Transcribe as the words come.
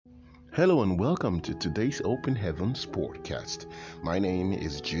Hello and welcome to today's Open Heavens podcast. My name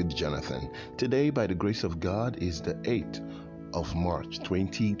is Jude Jonathan. Today, by the grace of God, is the 8th of March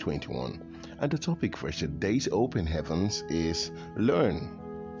 2021. And the topic for today's Open Heavens is Learn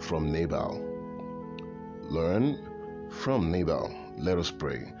from Nabal. Learn from Nabal. Let us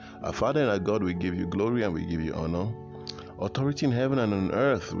pray. Our Father and our God, we give you glory and we give you honor. Authority in heaven and on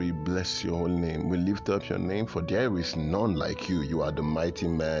earth, we bless your holy name. We lift up your name, for there is none like you. You are the mighty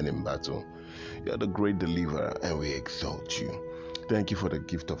man in battle. You are the great deliverer, and we exalt you. Thank you for the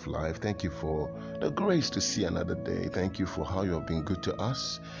gift of life. Thank you for the grace to see another day. Thank you for how you have been good to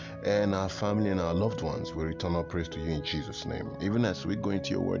us and our family and our loved ones. We return our praise to you in Jesus' name. Even as we go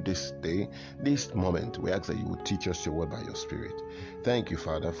into your word this day, this moment, we ask that you would teach us your word by your spirit. Thank you,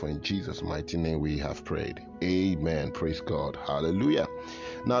 Father, for in Jesus' mighty name we have prayed. Amen. Praise God. Hallelujah.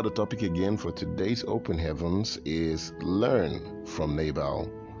 Now the topic again for today's Open Heavens is Learn from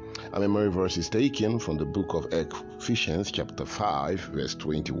Nabal. Our memory verse is taken from the book of Ephesians chapter 5 verse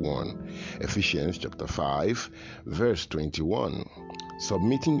 21. Ephesians chapter 5 verse 21.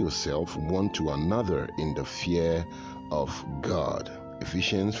 Submitting yourself one to another in the fear of God.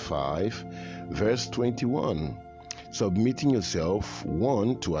 Ephesians 5 verse 21. Submitting yourself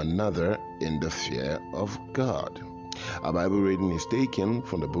one to another in the fear of God. Our Bible reading is taken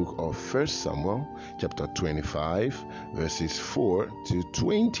from the book of 1 Samuel chapter 25 verses 4 to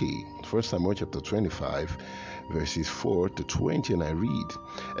 20. 1 Samuel chapter 25 verses 4 to 20, and I read,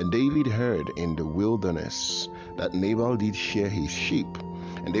 "And David heard in the wilderness that Nabal did shear his sheep.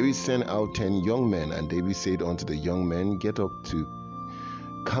 And David sent out 10 young men, and David said unto the young men, Get up to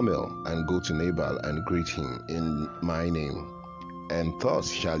Carmel, and go to Nabal, and greet him in my name. And thus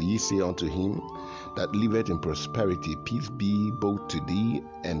shall ye say unto him that liveth in prosperity, Peace be both to thee,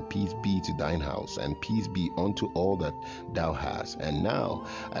 and peace be to thine house, and peace be unto all that thou hast. And now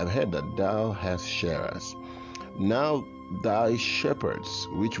I have heard that thou hast shearers. Now thy shepherds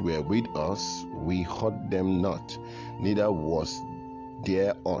which were with us, we heard them not, neither was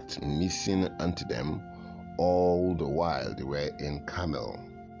there aught missing unto them all the while they were in Carmel.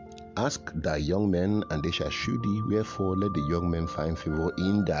 Ask thy young men, and they shall shew thee. Wherefore let the young men find favor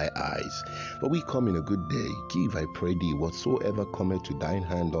in thy eyes. For we come in a good day. Give, I pray thee, whatsoever cometh to thine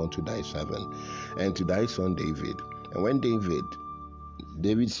hand unto thy servant, and to thy son David." And when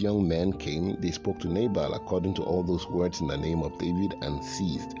David's young men came, they spoke to Nabal according to all those words in the name of David, and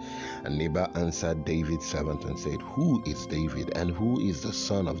ceased. And Nabal answered David's servant and said, Who is David, and who is the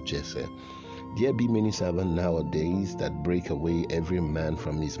son of Jesse? There be many servants nowadays that break away every man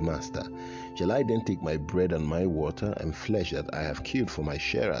from his master. Shall I then take my bread and my water and flesh that I have killed for my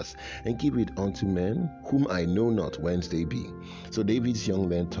sharers, and give it unto men, whom I know not whence they be? So David's young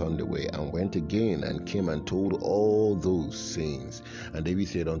men turned away, and went again, and came and told all those sayings. And David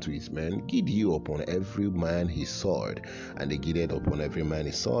said unto his men, Give you upon every man his sword. And they girded upon every man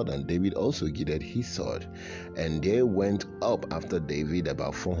his sword, and David also girded his sword. And there went up after David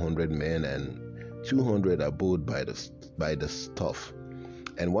about 400 men, and 200 abode by the stuff.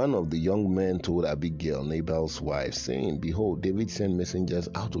 And one of the young men told Abigail, Nabal's wife, saying, Behold, David sent messengers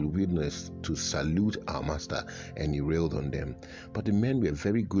out of the wilderness to salute our master, and he railed on them. But the men were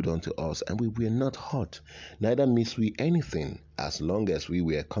very good unto us, and we were not hurt, neither missed we anything, as long as we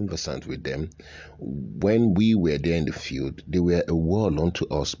were conversant with them. When we were there in the field, they were a wall unto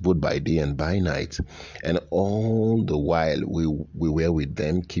us, both by day and by night. And all the while we were with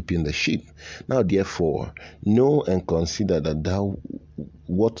them, keeping the sheep. Now therefore, know and consider that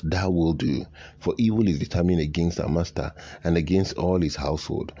what thou wilt do, for evil is determined against our master and against all his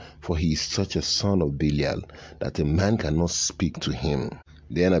household, for he is such a son of Belial that a man cannot speak to him.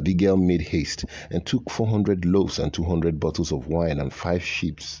 Then Abigail made haste, and took 400 loaves, and 200 bottles of wine, and 5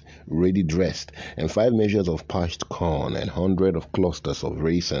 sheep ready dressed, and 5 measures of parched corn, and 100 of clusters of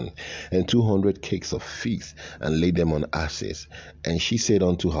raisins, and 200 cakes of figs, and laid them on asses. And she said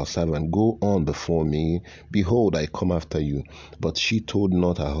unto her servant, Go on before me, behold, I come after you. But she told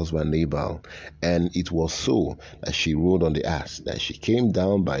not her husband Nabal. And it was so that she rode on the ass, that she came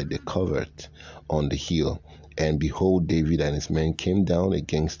down by the covert on the hill. And behold, David and his men came down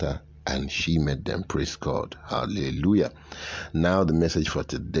against her, and she met them. Praise God. Hallelujah. Now the message for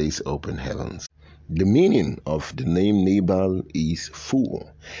today's Open Heavens. The meaning of the name Nabal is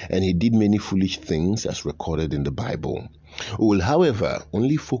fool, and he did many foolish things as recorded in the Bible. We will, however,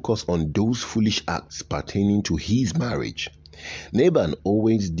 only focus on those foolish acts pertaining to his marriage. Nabal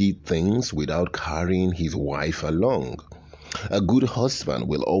always did things without carrying his wife along. A good husband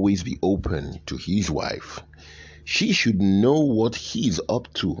will always be open to his wife. She should know what he is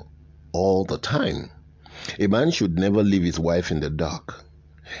up to all the time. A man should never leave his wife in the dark.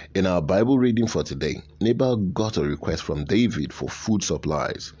 In our Bible reading for today, Nabal got a request from David for food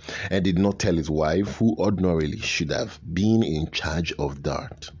supplies and did not tell his wife, who ordinarily should have been in charge of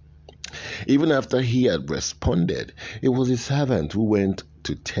that. Even after he had responded, it was his servant who went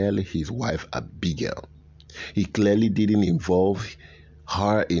to tell his wife Abigail. He clearly didn't involve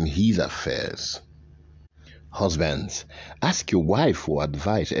her in his affairs. Husbands, ask your wife for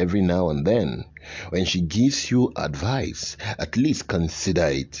advice every now and then. When she gives you advice, at least consider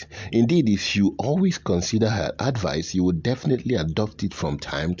it. Indeed, if you always consider her advice, you will definitely adopt it from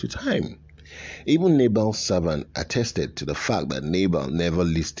time to time. Even Nabal's servant attested to the fact that Nabal never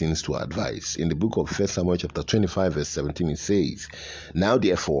listens to advice. In the book of 1 Samuel chapter 25 verse 17 it says, "Now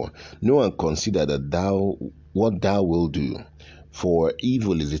therefore, know and consider what thou wilt do. For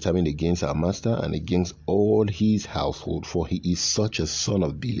evil is determined against our master and against all his household, for he is such a son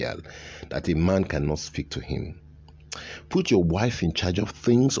of Belial that a man cannot speak to him." Put your wife in charge of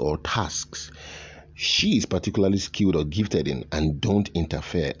things or tasks she is particularly skilled or gifted in, and don't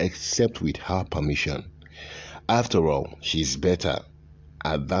interfere except with her permission. After all, she is better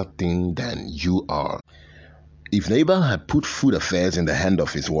at that thing than you are. If Nabal had put food affairs in the hand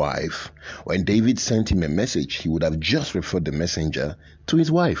of his wife, when David sent him a message, he would have just referred the messenger to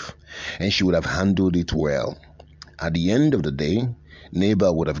his wife, and she would have handled it well. At the end of the day,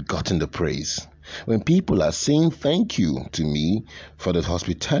 Nabal would have gotten the praise. When people are saying thank you to me for the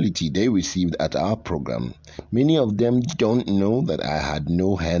hospitality they received at our program, many of them don't know that I had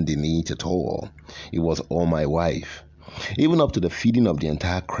no hand in it at all. It was all my wife. Even up to the feeding of the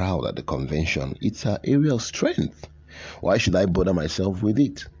entire crowd at the convention, it's her area of strength. Why should I bother myself with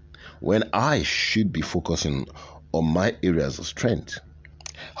it when I should be focusing on my areas of strength?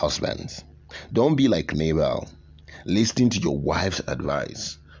 Husbands, don't be like Nabal. Listen to your wife's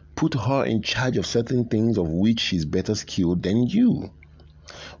advice. Put her in charge of certain things of which she's better skilled than you.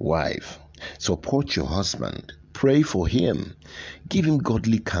 Wife, support your husband. Pray for him. Give him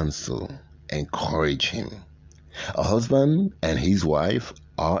godly counsel. Encourage him. A husband and his wife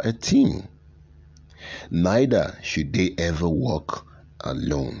are a team. Neither should they ever walk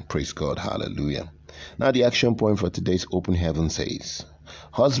alone. Praise God. Hallelujah. Now the action point for today's Open Heaven says,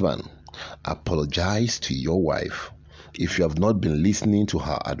 husband, apologize to your wife if you have not been listening to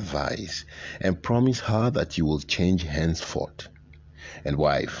her advice, and promise her that you will change henceforth. And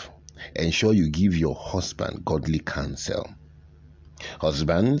wife, ensure you give your husband godly counsel.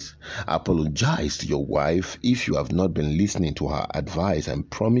 Husbands, apologize to your wife if you have not been listening to her advice, and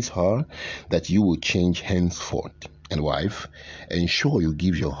promise her that you will change henceforth. And wife, ensure you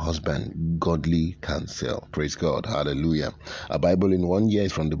give your husband godly counsel. Praise God. Hallelujah. A Bible in 1 year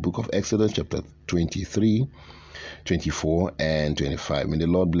is from the book of Exodus chapter 23, 24 and 25. May the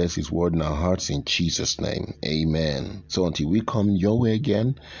Lord bless his word in our hearts in Jesus' name. Amen. So until we come your way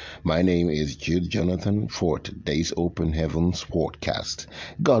again, my name is Jude Jonathan for today's Open Heavens podcast.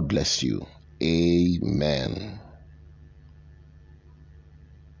 God bless you. Amen.